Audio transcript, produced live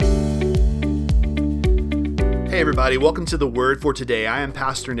Hey everybody, welcome to the Word for today. I am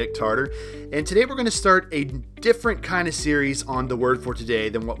Pastor Nick Tarter, and today we're going to start a different kind of series on the Word for today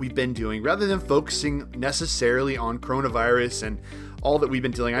than what we've been doing, rather than focusing necessarily on coronavirus and all that we've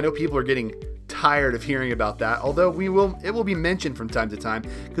been dealing. I know people are getting tired of hearing about that, although it will be mentioned from time to time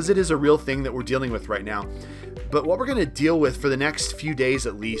because it is a real thing that we're dealing with right now. But what we're going to deal with for the next few days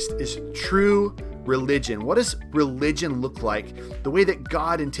at least is true religion. What does religion look like? The way that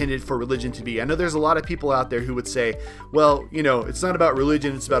God intended for religion to be. I know there's a lot of people out there who would say, well, it's not about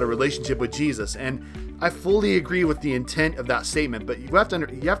religion, it's about a relationship with Jesus. And I fully agree with the intent of that statement, but you have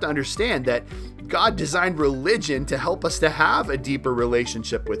to understand that God designed religion to help us to have a deeper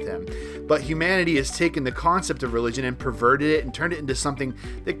relationship with Him. But humanity has taken the concept of religion and perverted it and turned it into something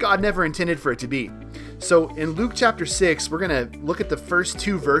that God never intended for it to be. So in Luke chapter 6, we're going to look at the first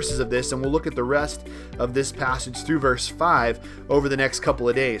two verses of this, and we'll look at the rest of this passage through verse 5 over the next couple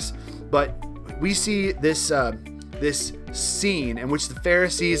of days. But we see this scene in which the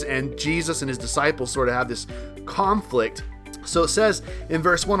Pharisees and Jesus and his disciples sort of have this conflict. So it says in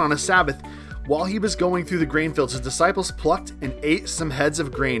verse 1, on a Sabbath, while he was going through the grain fields, his disciples plucked and ate some heads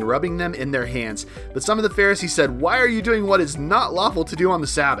of grain, rubbing them in their hands. But some of the Pharisees said, "Why are you doing what is not lawful to do on the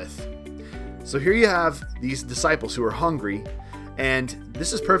Sabbath?" So here you have these disciples who are hungry, and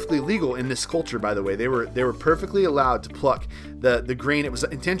this is perfectly legal in this culture, by the way. They were perfectly allowed to pluck the grain. It was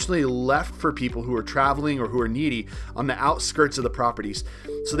intentionally left for people who are traveling or who are needy on the outskirts of the properties.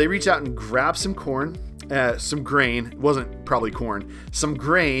 So they reach out and grab some corn, some grain. It wasn't probably corn, some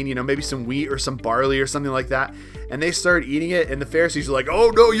grain, maybe some wheat or some barley or something like that. And they start eating it, and the Pharisees are like,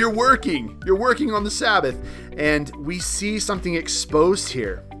 "Oh no, you're working on the Sabbath." And we see something exposed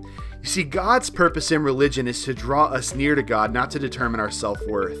here. You see, God's purpose in religion is to draw us near to God, not to determine our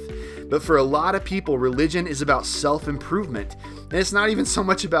self-worth. But for a lot of people, religion is about self-improvement. And it's not even so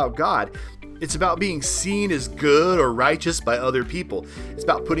much about God. It's about being seen as good or righteous by other people. It's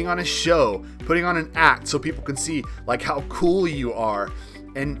about putting on a show, putting on an act so people can see like how cool you are.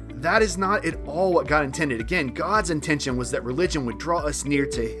 And that is not at all what God intended. Again, God's intention was that religion would draw us near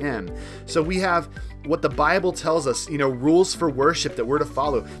to Him. So we have what the Bible tells us, rules for worship that we're to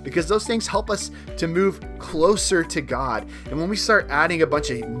follow, because those things help us to move closer to God. And when we start adding a bunch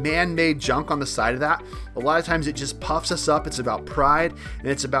of man-made junk on the side of that, a lot of times it just puffs us up. It's about pride, and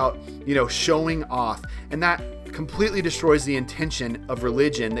it's about, showing off. And that completely destroys the intention of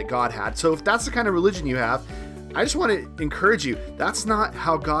religion that God had. So if that's the kind of religion you have, I just want to encourage you, that's not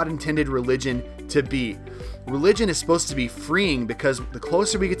how God intended religion to be. Religion is supposed to be freeing, because the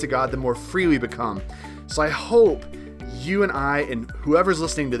closer we get to God, the more free we become. So I hope you and I and whoever's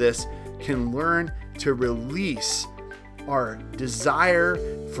listening to this can learn to release our desire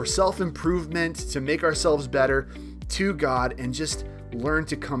for self-improvement, to make ourselves better to God, and just learn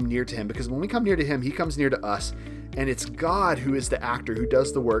to come near to Him. Because when we come near to Him, He comes near to us. And it's God who is the actor, who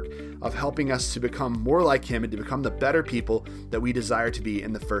does the work of helping us to become more like Him and to become the better people that we desire to be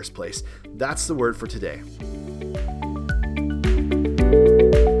in the first place. That's the word for today.